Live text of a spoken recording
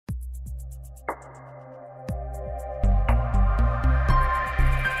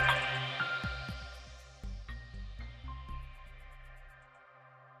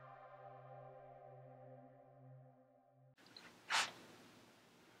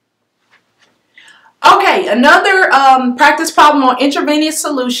Okay, another practice problem on intravenous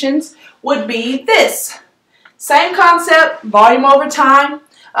solutions would be this. Same concept, volume over time.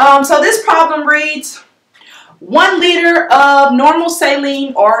 So this problem reads, 1 liter of normal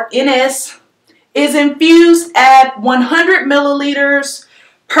saline, or NS, is infused at 100 milliliters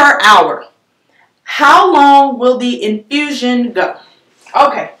per hour. How long will the infusion go?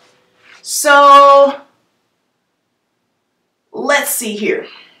 Okay, so let's see here.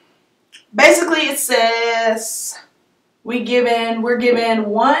 Basically, it says we're given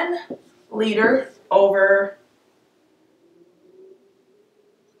 1 liter over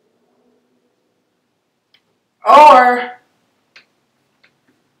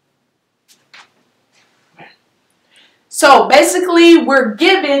so basically we're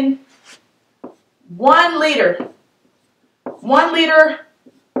given 1 liter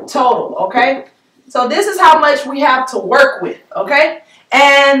total, okay? So this is how much we have to work with, okay?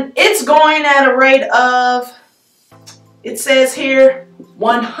 And it's going at a rate of, it says here,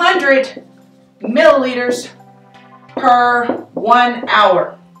 100 milliliters per 1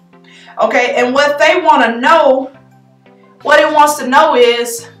 hour. Okay, and what they want to know, what it wants to know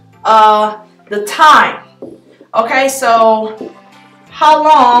is the time. Okay, so how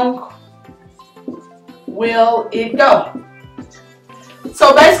long will it go?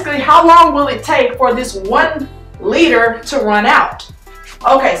 So basically, how long will it take for this 1 liter to run out?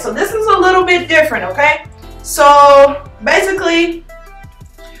 Okay, so this is a little bit different, okay? So basically,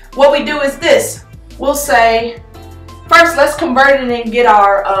 what we do is this. We'll say, first let's convert it and get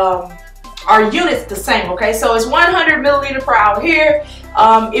our units the same, okay? So it's 100 milliliter per hour here.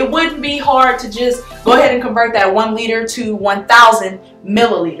 It wouldn't be hard to just go ahead and convert that 1 liter to 1,000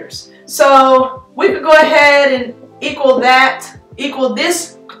 milliliters. So we could go ahead and equal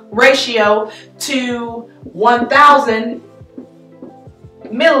this ratio to 1,000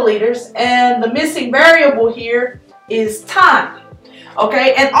 milliliters, and the missing variable here is time.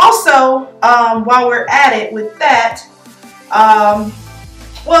 Okay, and also while we're at it with that,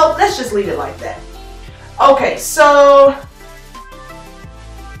 well, let's just leave it like that. Okay, so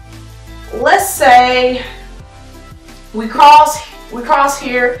let's say we cross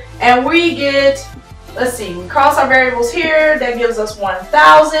here and we get, let's see, we cross our variables here. That gives us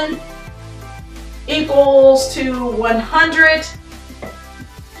 1,000 equals to 100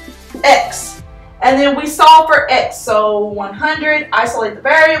 x, and then we solve for x. So 100, isolate the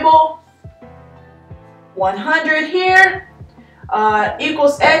variable, 100 here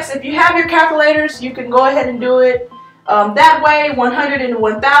equals x. If you have your calculators, you can go ahead and do it that way, 100 into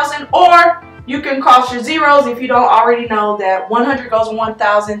 1,000, or you can cross your zeros if you don't already know that 100 goes to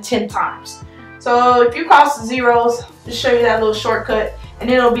 1,000 10 times. So if you cross the zeros, just show you that little shortcut,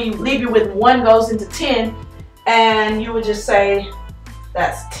 and it'll leave you with 1 goes into 10, and you would just say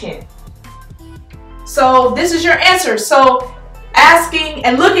that's 10. So this is your answer. So asking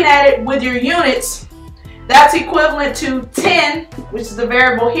and looking at it with your units, that's equivalent to 10, which is the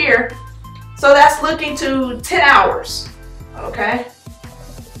variable here. So that's looking to 10 hours, okay?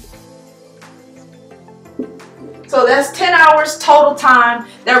 So that's 10 hours total time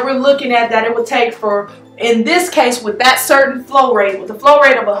that we're looking at that it would take for, in this case, with that certain flow rate, with a flow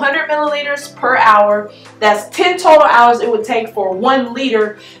rate of 100 milliliters per hour, that's 10 total hours it would take for 1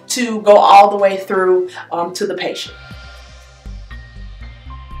 liter to go all the way through to the patient.